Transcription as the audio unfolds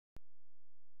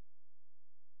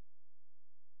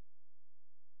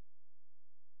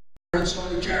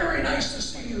So, Jerry, nice to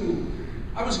see you.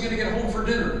 I was going to get home for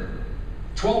dinner.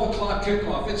 12 o'clock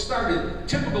kickoff. It started.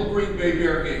 Typical Green Bay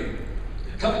Bear game.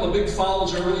 A couple of big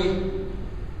fouls early,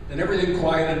 and everything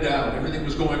quieted down. Everything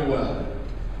was going well.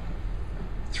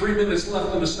 3 minutes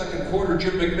left in the second quarter.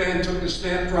 Jim McMahon took the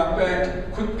snap, dropped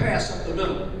back, quick pass up the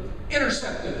middle.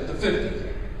 Intercepted at the 50.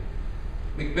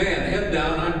 McMahon, head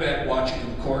down. I'm back watching,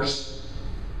 of course.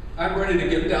 I'm ready to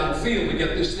get downfield to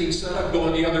get this thing set up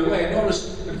going the other way. I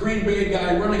noticed a Green Bay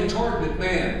guy running toward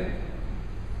McMahon.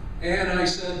 And I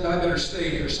said, I better stay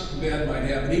here. Something bad might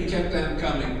happen. He kept on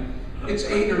coming. It's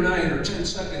 8 or 9 or 10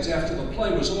 seconds after the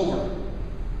play was over.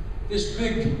 This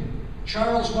big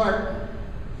Charles Martin,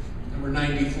 number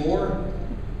 94,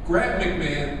 grabbed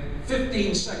McMahon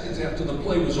 15 seconds after the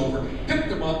play was over, picked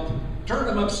him up, turned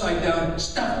him upside down,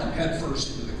 stuffed him head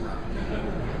first into the ground.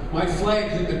 My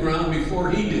flag hit the ground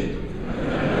before he did.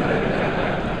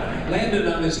 Landed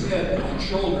on his head and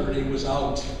shoulder, and he was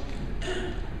out.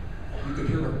 You could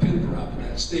hear a pin drop in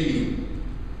that stadium.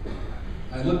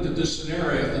 I looked at this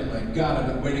scenario and thought, my God, I've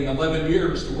been waiting 11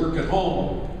 years to work at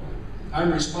home.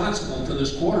 I'm responsible for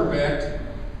this quarterback.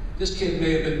 This kid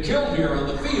may have been killed here on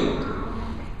the field.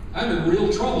 I'm in real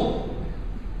trouble.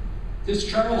 This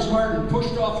Charles Martin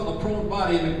pushed off of the prone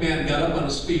body, and McMahon got up on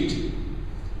his feet.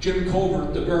 Jim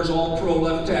Covert, the Bears all-pro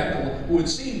left tackle, who had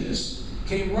seen this,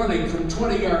 came running from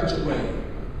 20 yards away.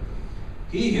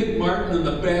 He hit Martin in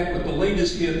the back with the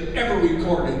latest hit ever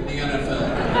recorded in the NFL.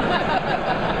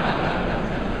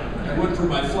 I went for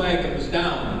my flag, it was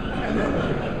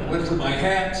down. Went for my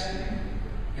hat,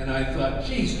 and I thought,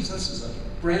 Jesus, this is a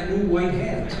brand new white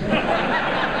hat.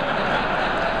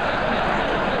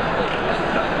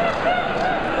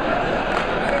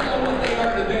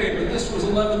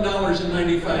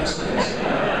 $11.95.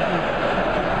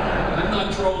 I'm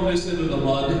not throwing this into the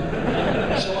mud.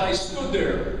 So I stood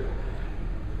there.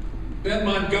 Ben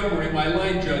Montgomery, my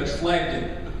line judge, flagged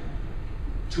it.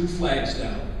 2 flags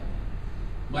down.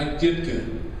 Mike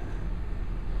Ditka.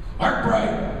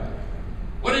 Markbreit,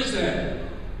 what is that?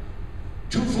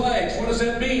 2 flags, what does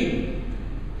that mean?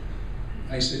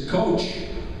 I said, Coach,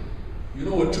 you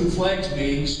know what 2 flags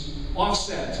means?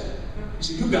 Offset. He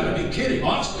said, you gotta be kidding,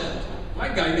 offset. My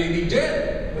guy may be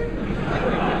dead.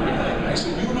 I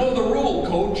said, you know the rule,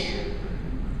 Coach.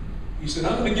 He said,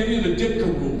 I'm going to give you the Ditka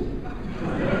rule.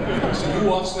 I said, you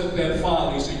offset that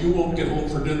foul. He said, you won't get home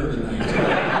for dinner tonight.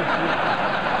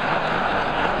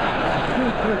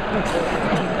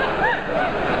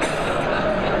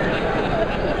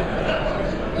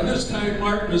 By this time,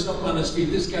 Martin is up on his feet.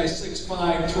 This guy's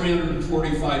 6'5",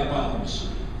 345 pounds.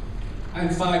 I'm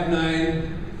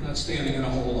 5'9", not standing in a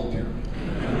hole up here.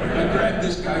 I grabbed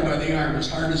this guy by the arm as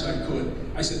hard as I could.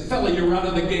 I said, fella, you're out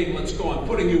of the game. Let's go. I'm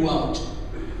putting you out.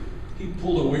 He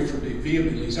pulled away from me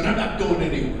vehemently. He said, I'm not going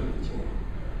anywhere.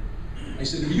 I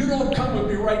said, if you don't come with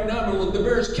me right now, I'm going to let the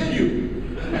Bears kill you.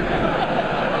 He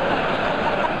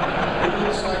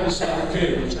looked side to side.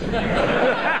 Okay.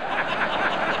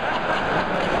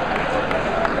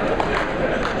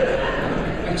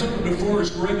 I took him to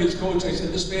Forrest Gregg, his coach. I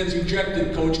said, this man's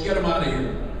ejected, Coach. Get him out of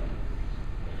here.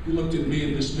 He looked at me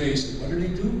in dismay and said, what did he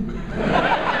do?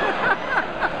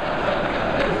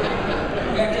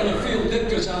 Back on the field,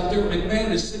 Ditka's out there. McMahon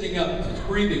is sitting up. He's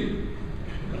breathing.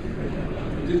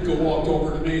 Ditka walked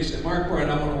over to me and said, Markbreit,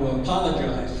 I want to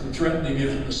apologize for threatening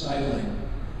you from the sideline.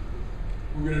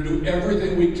 We're going to do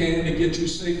everything we can to get you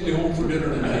safely home for dinner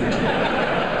tonight.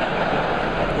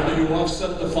 Whether you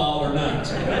offset the foul or not.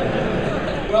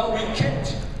 Well, we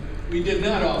kicked. We did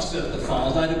not offset the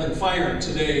fouls. I'd have been fired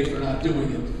today for not doing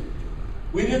it.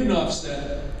 We didn't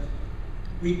offset.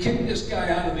 We kicked this guy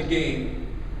out of the game.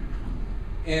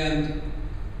 And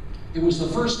it was the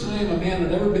first time a man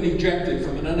had ever been ejected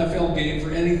from an NFL game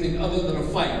for anything other than a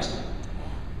fight.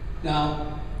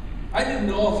 Now, I didn't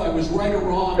know if I was right or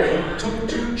wrong. I took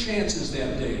 2 chances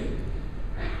that day.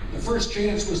 The first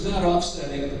chance was not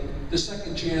offsetting. The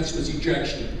second chance was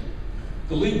ejection.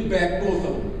 The league backed both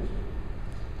of them.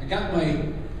 I got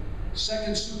my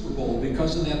 2nd Super Bowl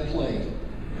because of that play.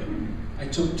 I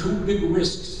took 2 big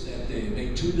risks that day,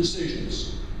 made 2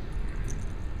 decisions.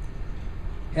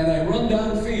 Had I run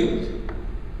downfield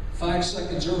 5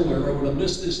 seconds earlier, I would have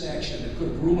missed this action. It could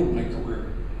have ruined my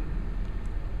career.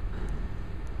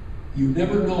 You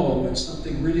never know when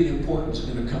something really important is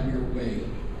going to come your way.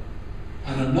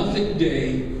 On a nothing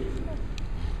day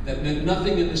that meant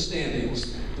nothing in the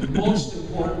standings, the most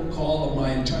important call of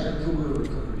my entire career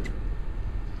occurred.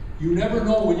 You never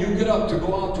know when you get up to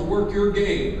go out to work your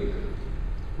game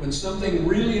when something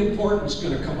really important is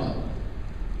going to come up.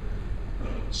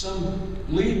 some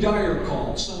Lee Dyer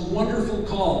call, some wonderful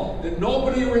call that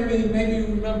nobody really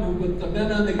maybe remember but the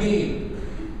men on the game.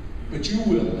 But you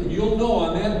will, and you'll know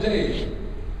on that day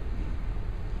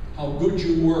how good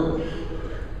you were.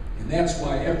 And that's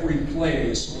why every play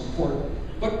is so important.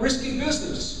 But risky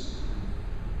business.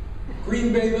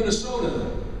 Green Bay, Minnesota,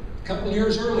 a couple of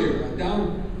years earlier, I'm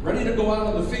down, ready to go out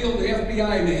on the field, the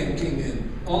FBI man came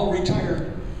in. All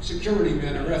retired security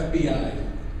men are FBI.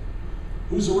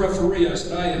 Who's the referee? I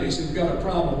said, I am. He said, we've got a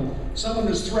problem. Someone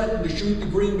has threatened to shoot the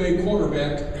Green Bay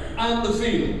quarterback on the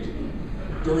field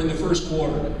during the first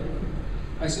quarter.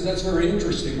 I said, that's very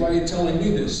interesting. Why are you telling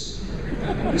me this?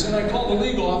 He said, I called the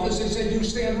legal office. They said, you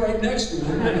stand right next to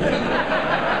him.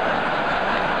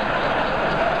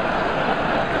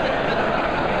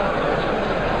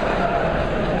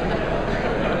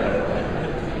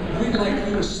 We'd like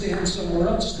you to stand somewhere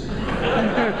else today.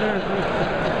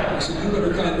 I said, you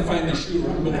better kind of find the shooter.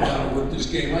 I'm going down and work this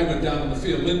game. I went down on the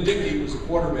field. Lynn Dickey was the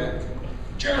quarterback.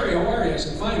 Jerry, how are you? I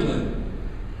said, fine, Lynn.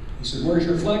 He said, where's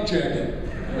your flak jacket?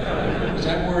 Because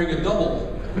I'm wearing a double.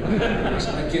 I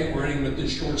said, I can't wear anything but this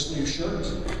short sleeve shirt.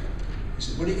 He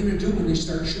said, what are you going to do when they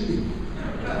start shooting?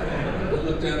 I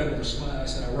looked at him with a smile. I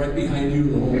said, I'm right behind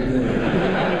you the whole day.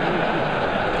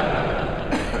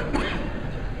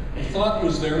 The thought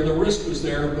was there, the risk was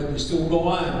there, but you still go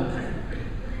on.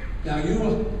 Now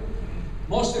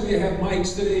most of you have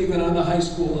mics today, even on the high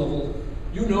school level.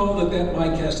 You know that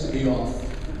mic has to be off.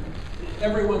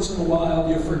 Every once in a while,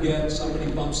 you forget,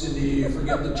 somebody bumps into you, you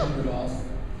forget to turn it off.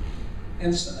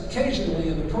 And occasionally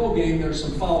in the pro game, there's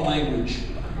some foul language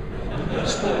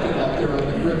spoken out there on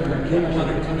the river. You don't want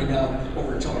it coming out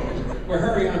over television. We're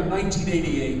hurrying on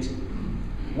 1988.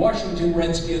 Washington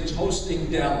Redskins hosting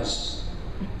Dallas.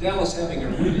 Dallas having a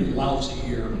really lousy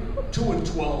year,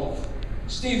 2-12.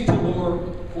 Steve Pallor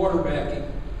quarterbacking.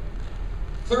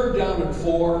 3rd down and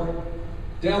 4.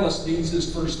 Dallas needs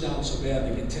his first down so bad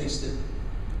they can taste it.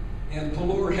 And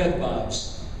Pallor head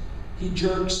bobs. He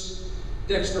jerks.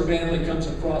 Dexter Manley comes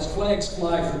across. Flags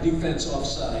fly for defense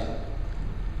offside.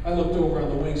 I looked over on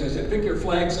the wings. I said, pick your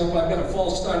flags up. I've got a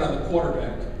false start on the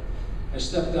quarterback. I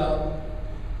stepped out.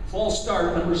 False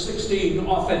start, number 16,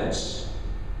 offense.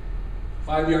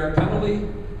 5-yard penalty,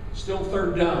 still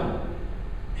 3rd down.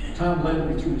 Tom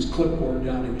Landry threw his clipboard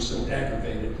down. He was so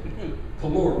aggravated.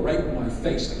 Pallor right in my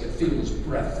face. I could feel his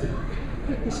breath.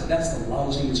 He said, that's the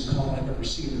lousiest call I've ever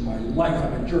seen in my life.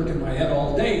 I've been jerking my head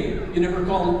all day. You never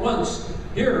called it once.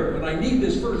 Here, when I need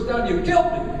this first down, you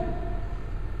killed me.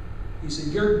 He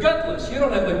said, you're gutless. You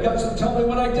don't have the guts to tell me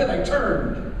what I did. I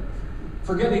turned,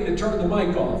 forgetting to turn the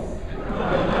mic off.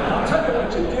 I'll tell you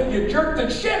what you did. You jerked the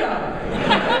shit out of me.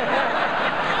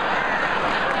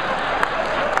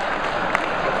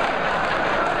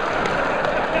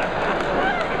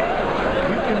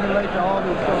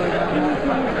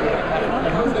 I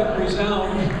heard that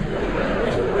resound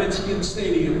to Redskin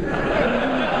Stadium.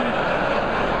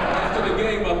 After the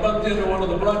game, I bumped into one of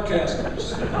the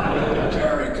broadcasters.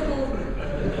 Jerry, come over.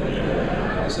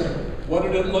 I said, what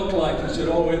did it look like? He said,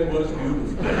 oh, it was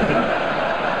beautiful.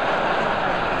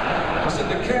 I said,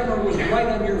 the camera was right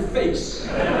on your face.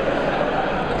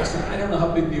 I said, I don't know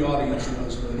how big the audience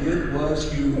was, but it was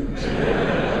huge.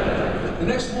 The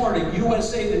next morning,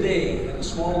 USA Today had a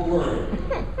small blurb.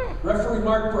 Referee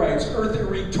Markbreit's earthy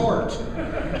retort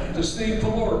to Steve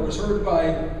Pallor was heard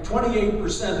by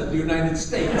 28% of the United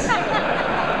States. The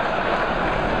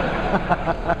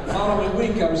following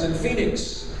week, I was in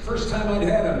Phoenix. First time I'd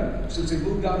had him since they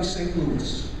moved out of St.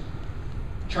 Louis.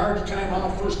 Charge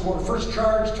timeout, first quarter. First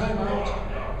charge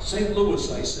timeout, St.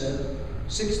 Louis, I said.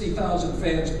 60,000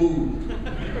 fans booed. Looked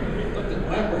at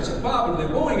Markbreit and said, Bob, what are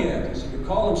they booing at? He said, you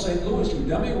call them St. Louis, you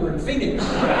dummy, we're in Phoenix.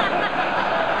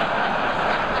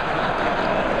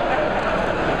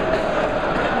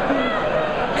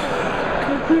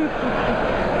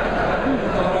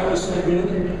 Thought I was so good.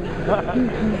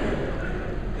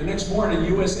 The next morning,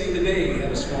 USA Today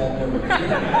had a small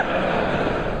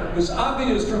blurb. It was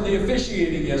obvious from the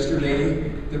officiating yesterday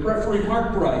that referee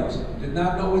Markbreit did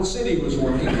not know what city was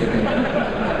working in.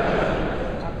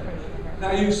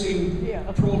 Now you've seen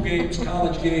pro games,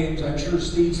 college games. I'm sure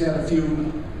Steve's had a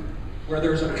few where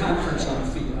there's a conference on the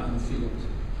field.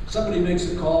 Somebody makes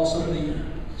a call, somebody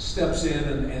steps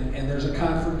in, and there's a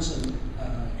conference, and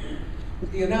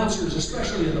the announcers,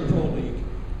 especially in the pro league,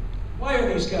 why are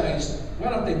these guys, why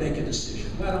don't they make a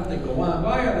decision? Why don't they go on?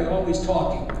 Why are they always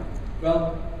talking?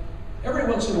 Well, every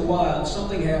once in a while,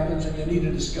 something happens and you need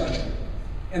a discussion.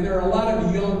 And there are a lot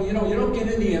of young, you don't get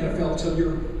in the NFL till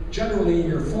you're generally in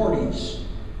your 40s.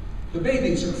 The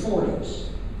babies are 40s.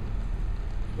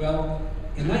 Well,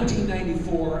 in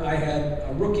 1994, I had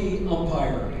a rookie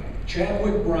umpire,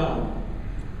 Chadwick Brown.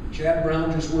 Chad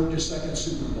Brown just worked his second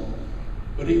Super Bowl,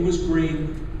 but he was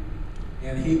green,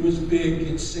 and he was big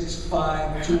at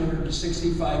 6'5",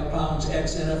 265 pounds,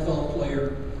 ex-NFL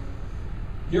player.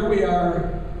 Here we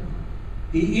are,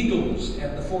 the Eagles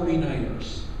at the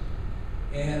 49ers.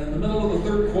 And in the middle of the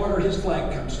third quarter, his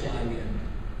flag comes flying in.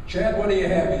 Chad, what do you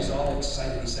have? He's all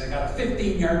excited. He said, I got a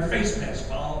 15-yard face mask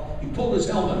foul. He pulled his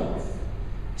helmet off.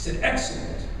 He said,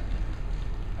 excellent.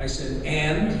 I said,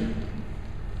 and?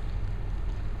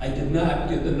 I did not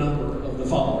get the number of the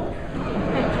foul.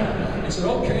 I said,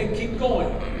 okay, keep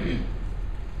going. He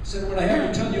said, what I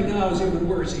have to tell you now is even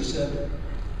worse. He said,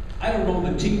 I don't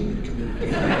know the team that committed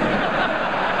it. I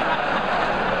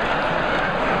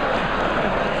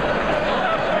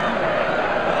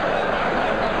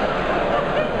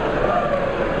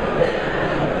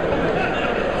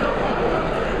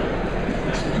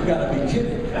said, you gotta be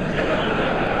kidding.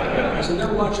 I said,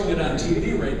 they're watching it on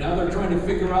TV right now. They're trying to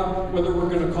figure out whether we're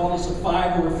going to call us a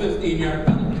 5 or a 15-yard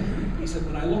penalty. He said,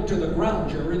 when I looked to the ground,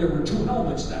 Jerry, there were 2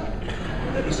 helmets down.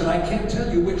 He said, I can't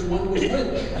tell you which one was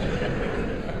which.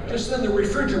 Just then, the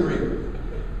refrigerator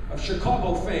of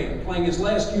Chicago fame, playing his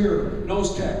last year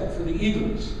nose tackle for the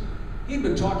Eagles. He'd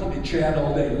been talking to Chad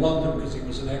all day, loved him because he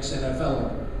was an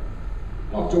ex-NFLer.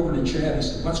 Walked over to Chad, he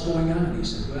said, what's going on? He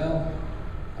said, well,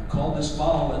 I called this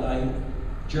foul and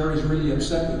Jerry's really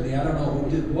upset with me. I don't know who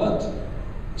did what.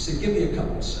 He said, give me a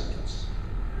couple of seconds.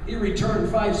 He returned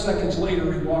 5 seconds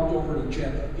later. He walked over to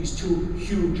Chad. These 2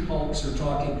 huge hulks are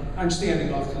talking. I'm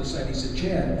standing off to the side. He said,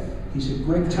 Chad, he said,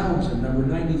 Greg Townsend, number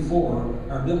 94,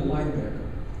 our middle linebacker,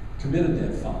 committed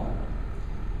that foul.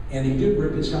 And he did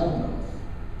rip his helmet off.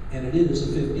 And it is a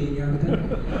 15-yard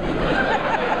penalty.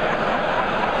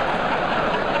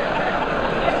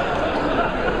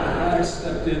 I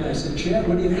stepped in, I said, Chad,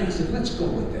 what do you think? He said, let's go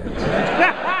with that.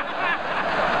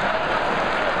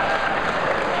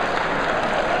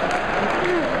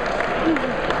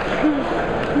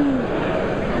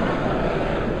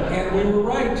 And we were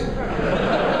right.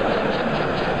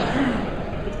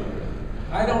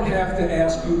 I don't have to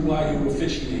ask you why you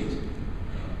officiate.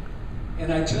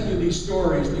 And I tell you these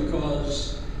stories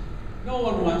because no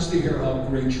one wants to hear how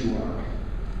great you are.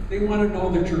 They want to know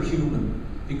that you're human.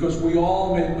 Because we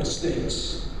all make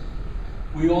mistakes.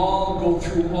 We all go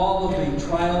through all of the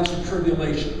trials and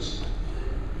tribulations.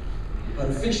 But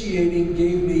officiating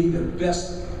gave me the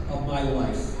best of my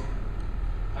life.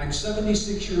 I'm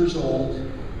 76 years old.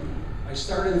 I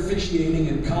started officiating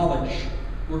in college,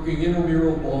 working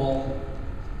intramural ball.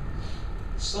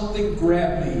 Something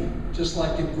grabbed me, just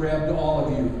like it grabbed all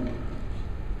of you.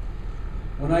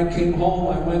 When I came home,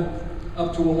 I went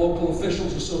up to a local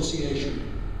officials association.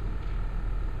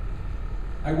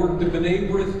 I worked the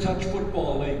Markbreit Touch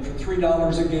Football League for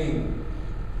 $3 a game.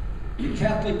 The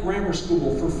Catholic Grammar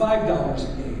School for $5 a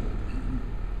game.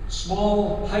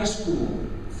 Small high school,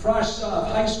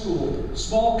 Frostsoft High School,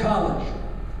 small college.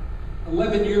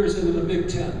 11 years into the Big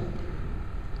Ten.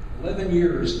 11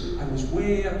 years, I was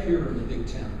way up here in the Big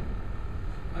Ten.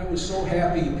 I was so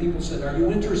happy. People said, are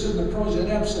you interested in the pros? I said,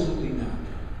 absolutely not.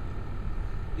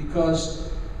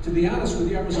 Because, to be honest with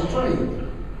you, I was afraid.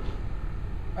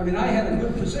 I mean, I had a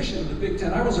good position in the Big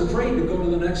Ten. I was afraid to go to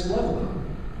the next level.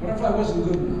 What if I wasn't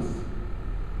good enough?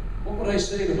 What would I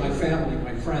say to my family,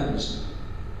 my friends,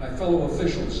 my fellow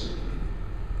officials?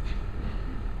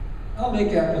 I'll make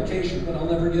application, but I'll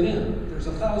never get in. There's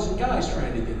 1,000 guys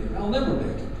trying to get in. I'll never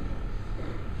make it.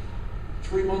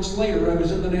 3 months later, I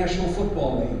was in the National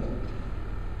Football League.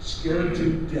 Scared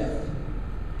to death.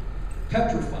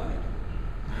 Petrified.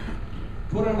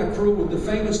 Put on a crew with the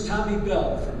famous Tommy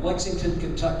Bell from Lexington,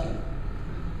 Kentucky.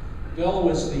 Bell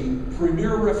was the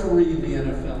premier referee in the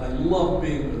NFL. I loved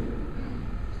being with him.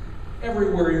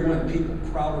 Everywhere he went, people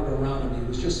crowded around him. He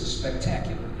was just a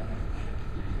spectacular guy.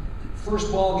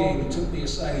 First ball game, he took me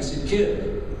aside. He said,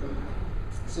 kid,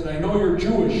 he said, I know you're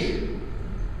Jewish. He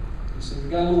said, we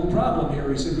got a little problem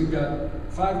here. He said, we've got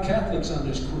 5 Catholics on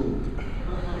this crew.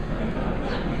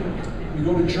 We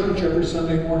go to church every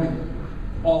Sunday morning.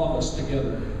 All of us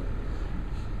together.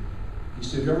 He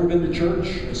said, you ever been to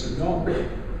church? I said, no. He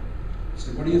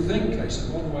said, what do you think? I said,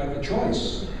 well, do I have a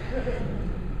choice?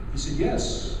 He said,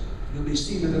 yes. You'll be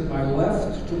seated at my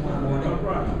left tomorrow morning,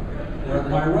 or at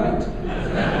my right.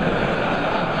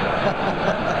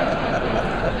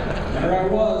 There I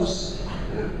was,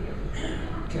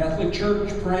 Catholic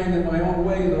church, praying in my own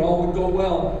way that all would go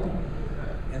well.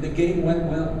 And the game went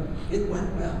well. It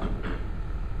went well.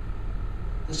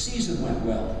 The season went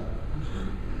well.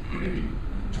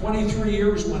 23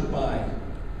 years went by.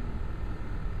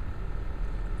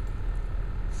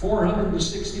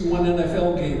 461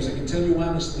 NFL games. I can tell you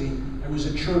honestly, I was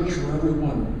at church for every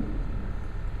one.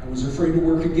 I was afraid to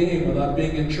work a game without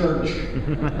being in church.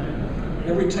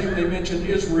 Every time they mentioned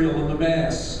Israel in the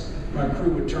Mass, my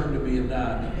crew would turn to me and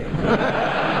nod.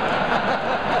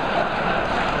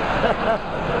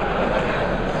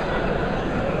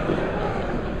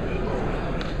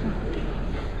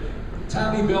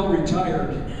 Tommy Bell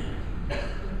retired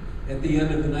at the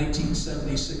end of the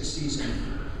 1976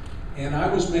 season, and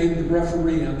I was made the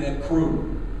referee on that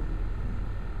crew.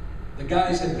 The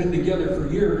guys had been together for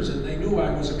years, and they knew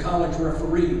I was a college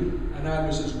referee, and I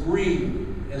was as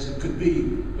green as it could be,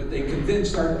 but they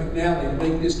convinced Art McNally to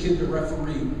make this kid the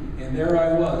referee, and there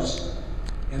I was.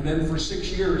 And then for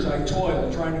 6 years, I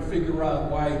toiled trying to figure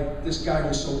out why this guy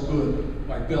was so good,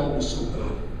 why Bell was so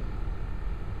good.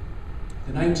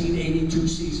 The 1982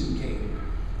 season came.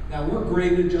 Now we're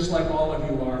graded just like all of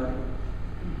you are.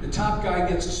 The top guy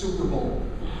gets a Super Bowl.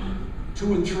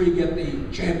 2 and 3 get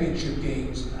the championship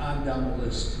games, and on down the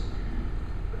list.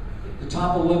 The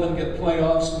top 11 get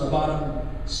playoffs, and the bottom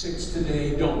 6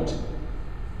 today don't.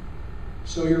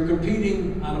 So you're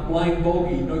competing on a blind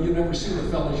bogey. You know, you never see the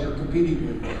fellas you're competing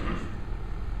with.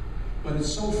 But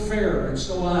it's so fair and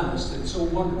so honest and so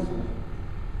wonderful.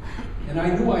 And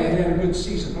I knew I had a good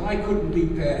season, but I couldn't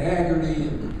beat Pat Haggerty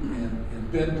and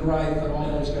Ben Drive and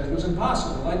all those guys. It was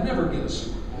impossible. I'd never get a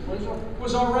Super Bowl. It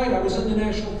was all right. I was in the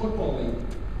National Football League.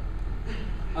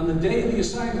 On the day the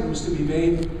assignment was to be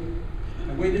made,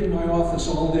 I waited in my office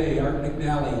all day. Art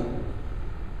McNally,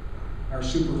 our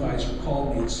supervisor,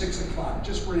 called me at 6 o'clock,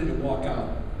 just ready to walk out.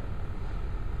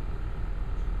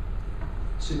 I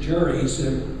said, "Jerry," he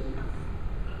said,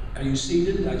 "are you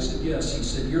seated?" I said, "Yes." He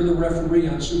said, "You're the referee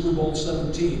on Super Bowl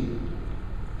 17.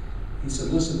 He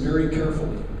said, "Listen very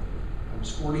carefully." I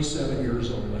was 47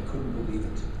 years old. I couldn't believe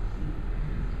it.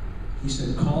 He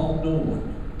said, "Call no one.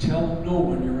 Tell no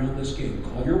one you're on this game.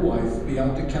 Call your wife. Be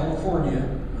out to California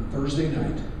on Thursday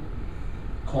night.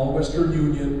 Call Western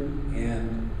Union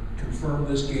and confirm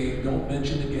this game. Don't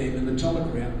mention the game in the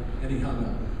telegram." And he hung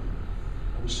up.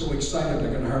 I was so excited I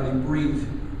could hardly breathe.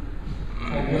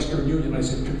 Called Western Union. I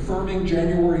said, "Confirming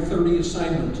January 30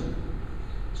 assignment.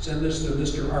 Send this to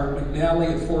Mr. Art McNally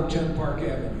at 410 Park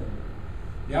Avenue."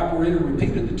 The operator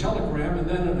repeated the telegram, and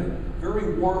then in a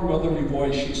very warm, motherly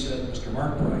voice, she said, "Mr.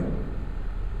 Markbreit,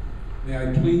 may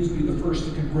I please be the first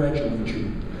to congratulate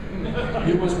you.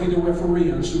 You must be the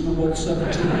referee on Super Bowl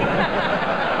 17. I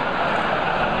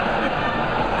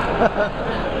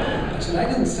said, "I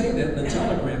didn't say that in the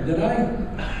telegram, did I?"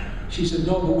 She said,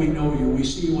 "No, but we know you. We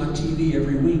see you on TV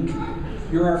every week.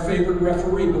 You're our favorite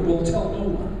referee, but we'll tell no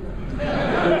one.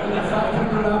 There are only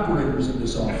 500 operators in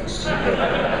this office."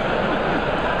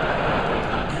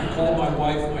 I called my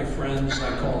wife, my friends,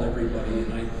 I called everybody,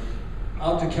 and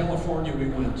out to California we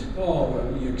went. Oh, were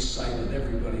we excited,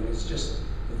 everybody. It was just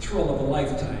the thrill of a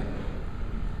lifetime.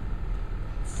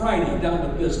 Friday, down to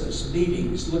business,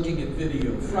 meetings, looking at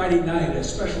video. Friday night, a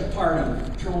special party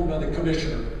thrown by the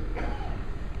commissioner.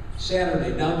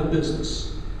 Saturday, down to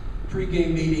business.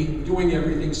 Pre-game meeting, doing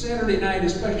everything. Saturday night, a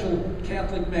special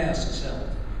Catholic Mass is held.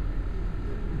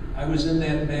 I was in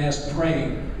that Mass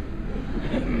praying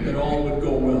that all would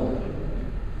go well.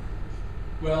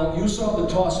 Well, you saw the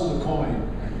toss of the coin.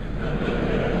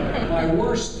 My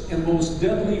worst and most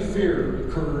deadly fear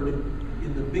occurred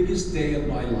in the biggest day of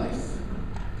my life.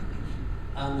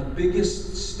 On the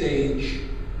biggest stage,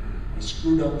 I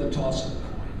screwed up the toss of the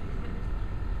coin.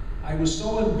 I was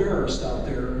so embarrassed out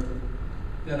there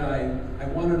that I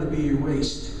wanted to be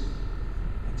erased.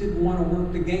 I didn't want to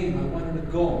work the game. I wanted to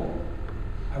go.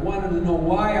 I wanted to know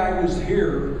why I was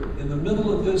here in the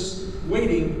middle of this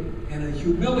waiting and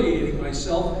humiliating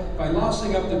myself by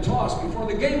lossing up the toss before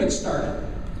the game had started.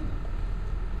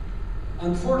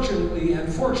 Unfortunately,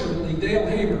 Dale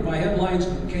Hamer, my head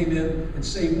linesman, came in and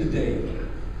saved the day.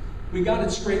 We got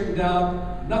it straightened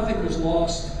out. Nothing was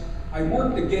lost. I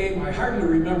worked the game. I hardly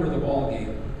remember the ball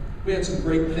game. We had some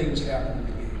great things happen in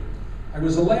the game. I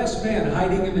was the last man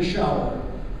hiding in the shower,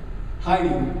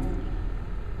 hiding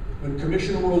when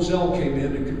Commissioner Rozelle came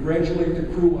in to congratulate the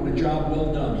crew on a job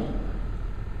well done.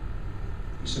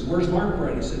 He said, "Where's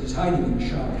Markbreit?" He said, "He's hiding in the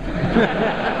shower."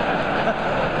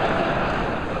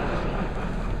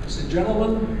 I said,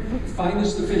 "Gentlemen,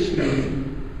 finest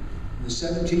officiating in the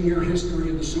 17-year history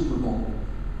of the Super Bowl."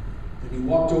 And he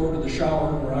walked over to the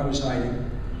shower where I was hiding,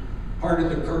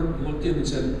 parted the curtain, looked in and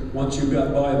said, "Once you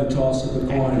got by the toss of the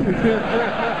coin."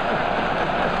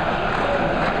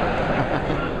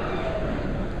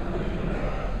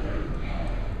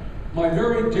 My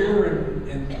very dear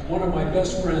and one of my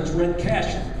best friends, Red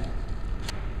Cashin,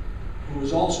 who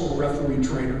was also a referee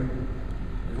trainer,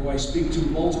 and who I speak to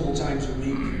multiple times a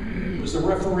week, was the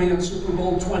referee on Super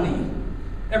Bowl 20.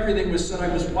 Everything was said.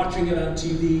 I was watching it on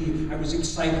TV. I was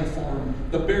excited for him.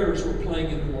 The Bears were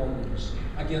playing in New Orleans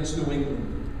against New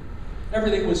England.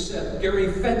 Everything was set. Gary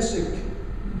Fensick,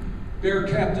 Bear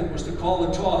captain, was to call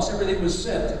the toss. Everything was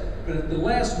set. But at the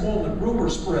last moment, rumor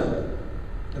spread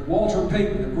that Walter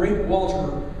Payton, the great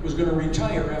Walter, was going to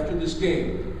retire after this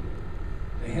game.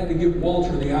 They had to give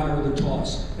Walter the honor of the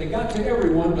toss. They got to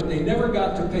everyone, but they never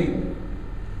got to Payton.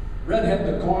 Red had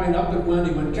the coin, up it went.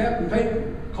 He went, Captain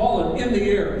Payton, call it in the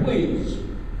air, please.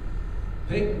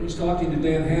 Payton was talking to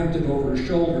Dan Hampton over his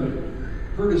shoulder.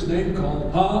 Heard his name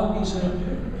called. Huh? He said,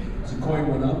 as the coin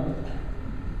went up.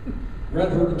 Red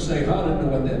heard him say, huh? Didn't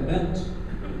know what that meant.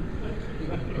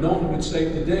 No one would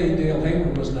save the day. Dale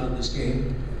Hamer wasn't on this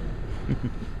game.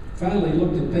 Finally, he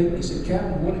looked at Payton. He said,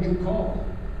 Captain, what did you call?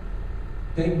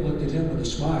 Payton looked at him with a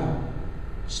smile,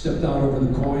 stepped out over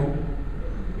the coin.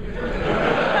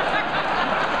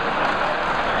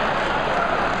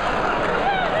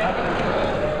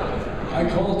 I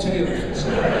called tails.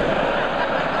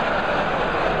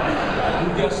 You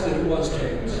guessed it was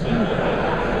tails.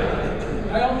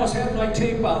 I almost had my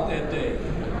tape out that day.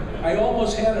 I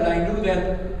almost had it. I knew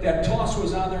that that toss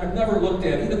was on there. I've never looked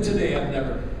at it. Even today, I've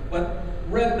never. But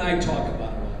Red and I talk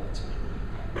about it all the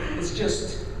time. It's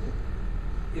just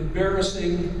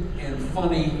embarrassing and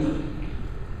funny,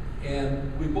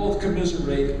 and we both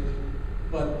commiserate,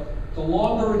 but the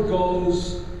longer it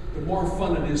goes, the more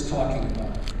fun it is talking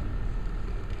about it.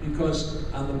 Because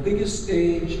on the biggest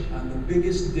stage, on the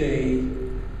biggest day,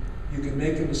 you can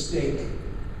make a mistake,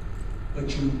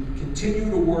 but you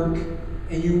continue to work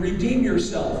and you redeem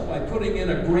yourself by putting in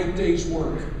a great day's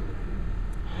work.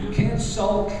 You can't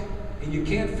sulk and you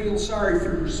can't feel sorry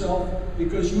for yourself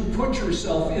because you put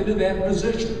yourself into that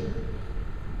position.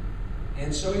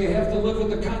 And so you have to live with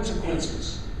the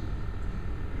consequences.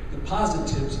 The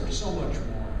positives are so much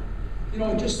more. You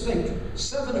know, just think,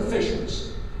 7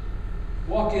 officials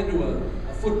walk into a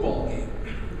football game,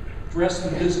 dressed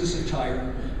in business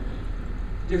attire,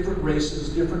 different races,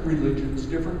 different religions,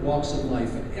 different walks of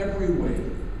life in every way.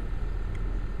 You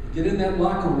get in that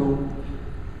locker room,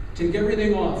 take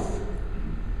everything off.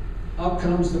 Out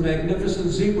comes the magnificent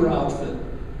zebra outfit,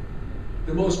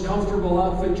 the most comfortable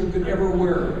outfit you could ever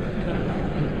wear.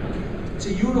 It's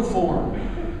a uniform,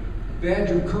 badge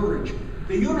of courage.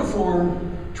 The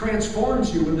uniform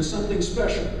transforms you into something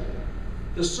special.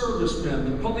 The servicemen,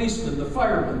 the policemen, the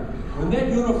firemen, when that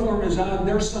uniform is on,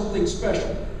 there's something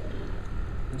special.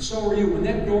 And so are you. When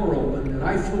that door opened and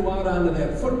I flew out onto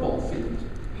that football field,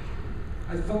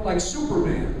 I felt like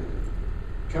Superman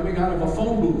coming out of a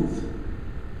phone booth.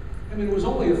 I mean, it was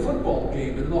only a football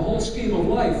game, and in the whole scheme of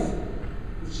life,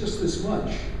 it's just this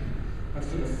much. But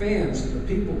for the fans and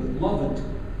the people that love it,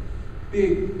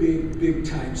 big, big, big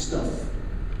time stuff.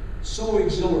 So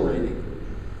exhilarating.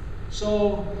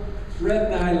 So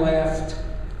Red and I laughed,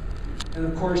 and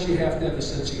of course you have to have a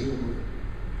sense of humor.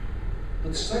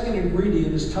 But the second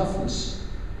ingredient is toughness.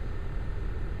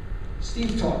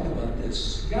 Steve talked about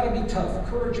this. You gotta be tough,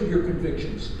 courage of your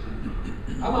convictions.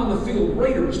 I'm on the field,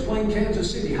 Raiders playing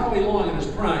Kansas City. Howie Long in his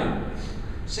prime.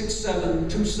 6'7",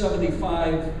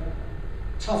 275,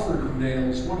 tougher than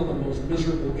nails, one of the most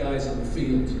miserable guys on the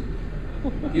field.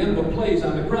 The end of a play, he's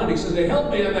on the ground. He said, they helped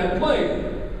me on that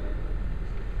play.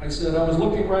 I said, I was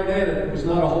looking right at it. It was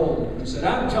not a hole. He said,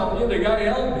 I'm telling you, the guy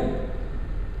helped me.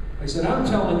 I said, I'm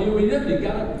telling you, he didn't. He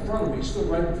got up in front of me. He stood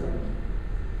right in front of me.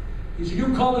 He said,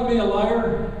 you calling me a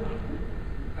liar?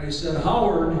 I said,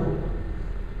 Howard,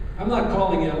 I'm not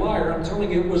calling you a liar. I'm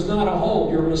telling you it was not a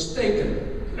hole. You're mistaken.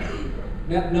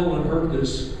 Matt Millen heard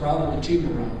this, crowded the team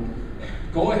around.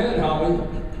 Go ahead, Howie.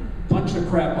 Punch the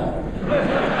crap out of him.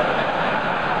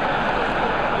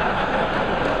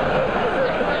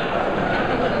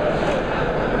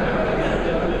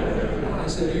 I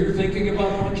said, you're thinking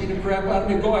about punching the crap out of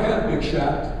me? Go ahead, big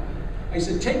shot. I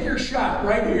said, take your shot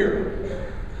right here.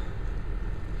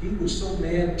 He was so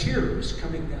mad, tears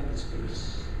coming down his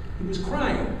face. He was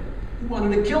crying. He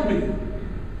wanted to kill me.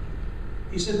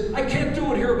 He said, I can't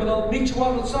do it here, but I'll meet you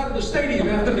outside of the stadium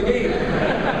after the game.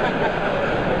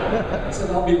 I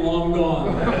said, I'll be long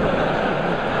gone.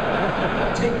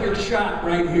 Take your shot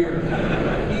right here.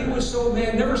 He was so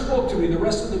mad, never spoke to me the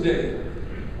rest of the day,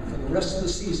 for the rest of the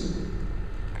season.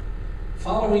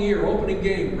 Following year, opening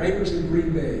game, Raiders in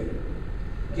Green Bay.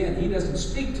 Again, he doesn't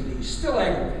speak to me, he's still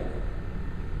aggravated.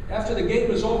 After the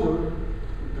game is over,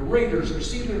 the Raiders are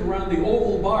seated around the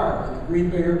Oval Bar at the Green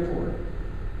Bay Airport,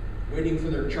 waiting for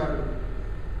their charter.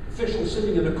 Official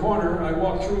sitting in the corner, I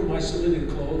walk through in my civilian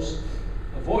clothes.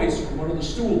 A voice from one of the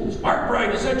stools,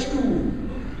 Markbreit, is that you?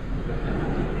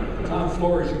 Tom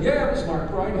Flores. Yeah, it was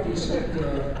Markbreit. He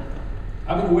said,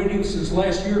 I've been waiting since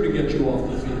last year to get you off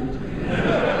the field.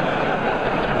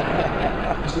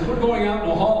 He said, we're going out in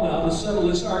the hall now to settle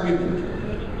this argument.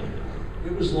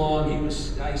 It was long.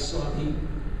 I saw him.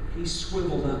 He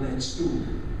swiveled on that stool.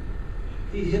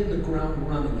 He hit the ground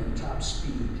running at top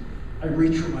speed. I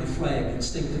reached for my flag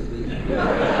instinctively. He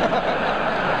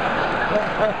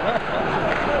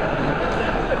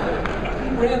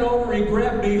ran over, he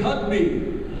grabbed me, hugged me,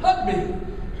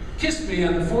 kissed me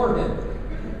on the forehead.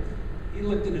 He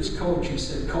looked at his coach, he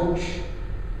said, Coach,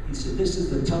 he said, this is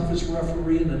the toughest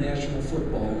referee in the National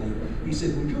Football League. He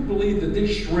said, would you believe that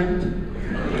this shrimp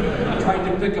tried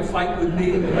to pick a fight with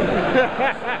me?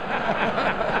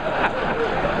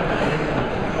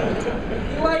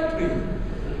 He liked me.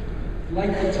 He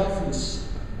liked the toughness.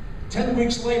 10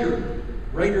 weeks later,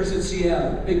 Raiders at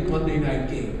Seattle, big Monday night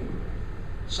game.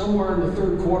 Somewhere in the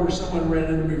third quarter, someone ran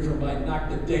into me from behind, knocked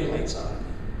the daylights out of me.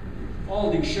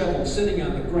 All disheveled, sitting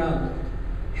on the ground,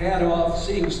 hat off,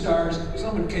 seeing stars.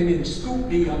 Someone came in, scooped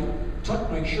me up,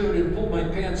 tucked my shirt in, pulled my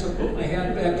pants up, put my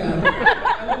hat back on.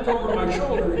 I looked over my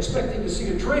shoulder, expecting to see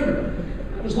a trainer.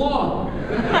 It was long.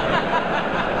 He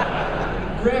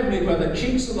grabbed me by the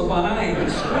cheeks of the behind, and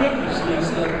squeezed, and he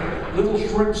said, little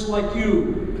shrimps like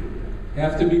you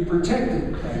have to be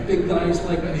protected by big guys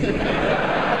like me.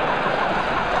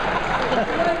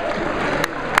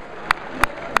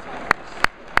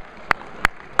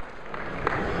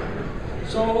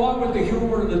 So along with the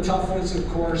humor and the toughness, of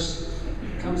course,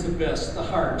 comes the best, the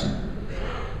heart.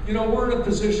 You know, we're in a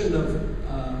position of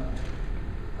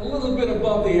a little bit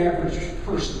above the average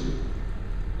person.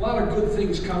 A lot of good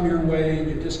things come your way and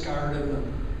you discard them and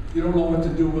you don't know what to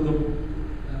do with them.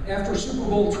 After Super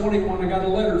Bowl 21, I got a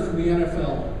letter from the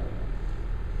NFL,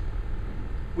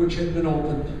 which had been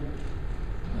opened.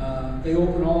 They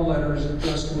open all letters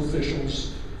addressed to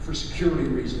officials for security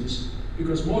reasons,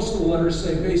 because most of the letters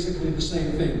say basically the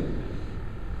same thing.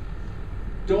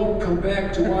 Don't come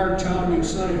back to our town, you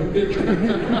son of a bitch.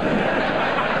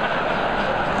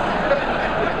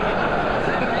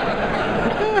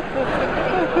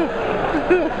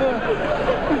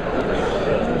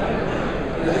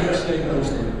 I hate saying those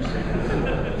things.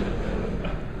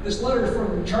 This letter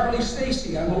from Charlie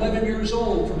Stacy. I'm 11 years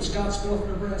old, from Scottsbluff,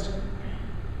 Nebraska.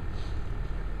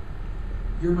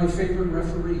 You're my favorite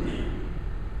referee.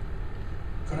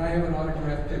 Could I have an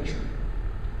autographed picture?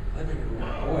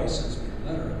 11-year-old boy sends me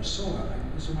a letter. I was so happy.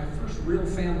 This was my first real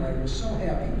family. I was so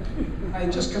happy. I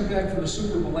had just come back from the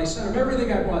Super Bowl. I sent him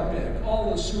everything I brought back,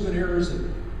 all the souvenirs,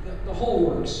 and the whole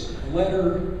works. A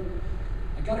letter.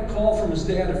 I got a call from his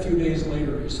dad a few days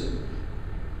later. He said,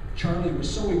 Charlie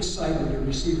was so excited to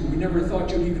receive it. We never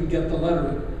thought you'd even get the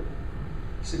letter.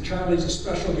 He said, Charlie's a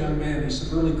special young man. He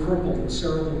said, really crippled with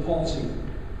cerebral palsy.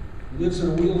 He lives in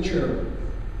a wheelchair.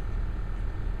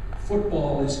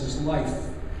 Football is his life.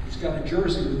 He's got a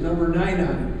jersey with number 9 on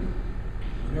it.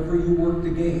 Whenever you work the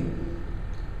game,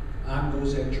 on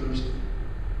goes that jersey.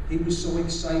 He was so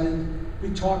excited. We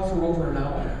talked for over an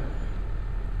hour.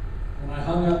 When I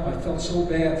hung up, I felt so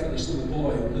bad for this little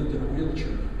boy who lived in a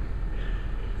wheelchair.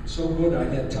 It's so good I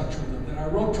had touch with him. Then I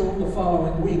wrote to him the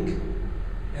following week,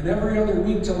 and every other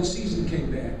week till the season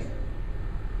came back.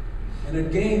 And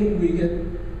at game, we get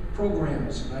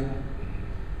programs. And I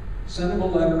sent him a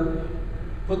letter,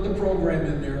 put the program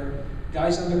in there.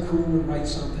 Guys on the crew would write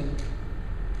something.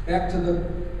 Back to the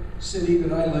city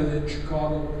that I live in,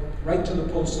 Chicago, right to the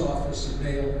post office and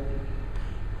mail.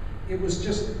 It was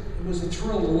a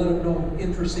thrill to let him know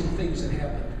interesting things that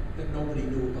happened that nobody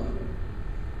knew about.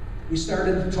 We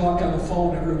started to talk on the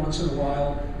phone every once in a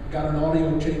while, got an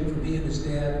audio tape from he and his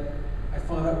dad. I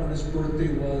found out when his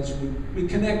birthday was. We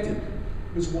connected.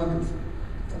 It was wonderful.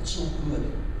 It felt so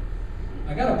good.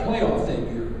 I got a playoff that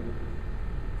year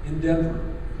in Denver.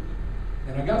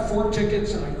 And I got 4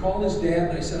 tickets, and I called his dad,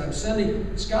 and I said, I'm sending,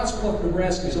 Scottsbluff,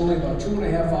 Nebraska is only about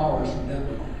 2.5 hours from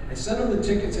Denver. I sent him the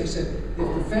tickets. I said,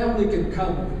 if the family can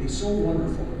come, it would be so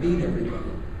wonderful to meet everybody.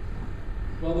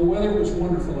 Well, the weather was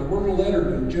wonderful. I wrote a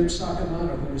letter to Jim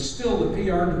Sacamano, who was still the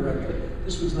PR director.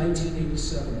 This was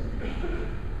 1987.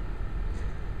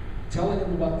 Telling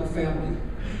him about the family,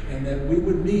 and that we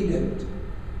would meet at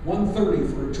 1:30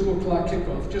 for a 2 o'clock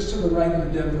kickoff, just to the right of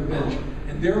the Denver bench.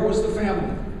 And there was the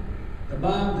family. The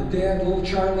mom, the dad, little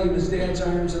Charlie in his dad's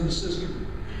arms, and the sister.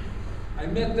 I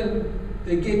met them.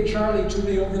 They gave Charlie to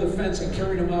me over the fence and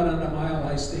carried him out onto Mile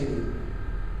High Stadium.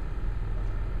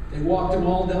 They walked him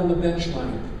all down the bench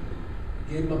line.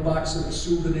 Gave him a box of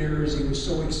souvenirs. He was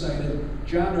so excited.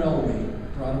 John Elway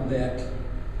brought him back.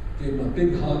 Gave him a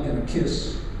big hug and a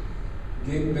kiss.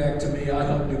 Gave him back to me. I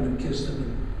hugged him and kissed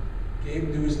him. gave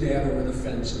him to his dad over the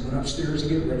fence, and went upstairs to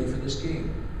get ready for this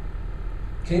game.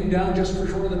 Came down just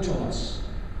before the toss.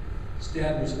 His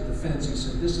dad was at the fence. He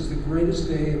said, "This is the greatest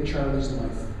day of Charlie's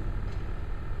life.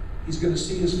 He's going to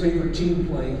see his favorite team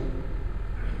play.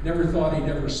 Never thought he'd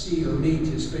ever see or meet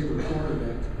his favorite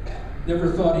quarterback.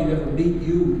 Never thought he'd ever meet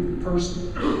you in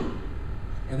person."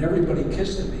 And everybody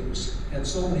kissed him. He had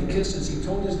so many kisses. He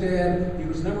told his dad he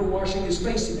was never washing his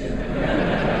face again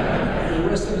for the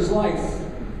rest of his life.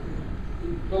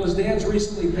 Well, his dad's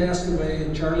recently passed away,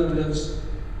 and Charlie lives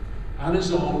on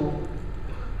his own.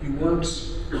 He works.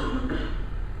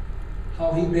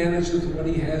 How he manages what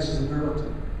he has is a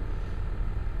miracle.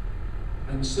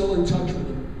 I'm still in touch with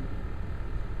him.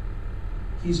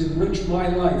 He's enriched my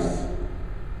life.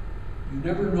 You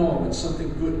never know when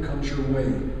something good comes your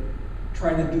way.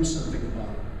 Try to do something about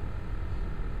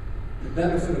it. The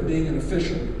benefit of being an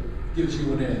official gives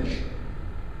you an edge.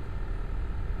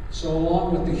 So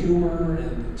along with the humor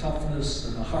and the toughness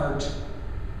and the heart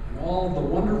and all of the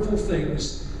wonderful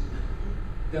things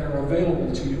that are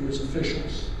available to you as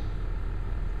officials,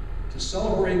 to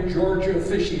celebrate Georgia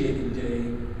Officiating Day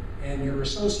and your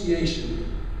association,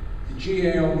 the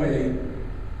GAOA,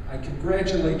 I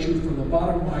congratulate you from the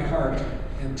bottom of my heart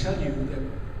and tell you that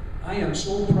I am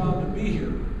so proud to be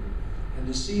here and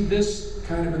to see this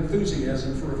kind of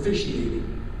enthusiasm for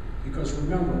officiating. Because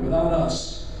remember, without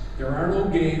us, there are no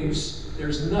games,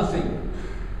 there's nothing.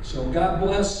 So God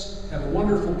bless, have a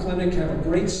wonderful clinic, have a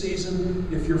great season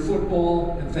if you're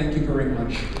football, and thank you very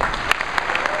much.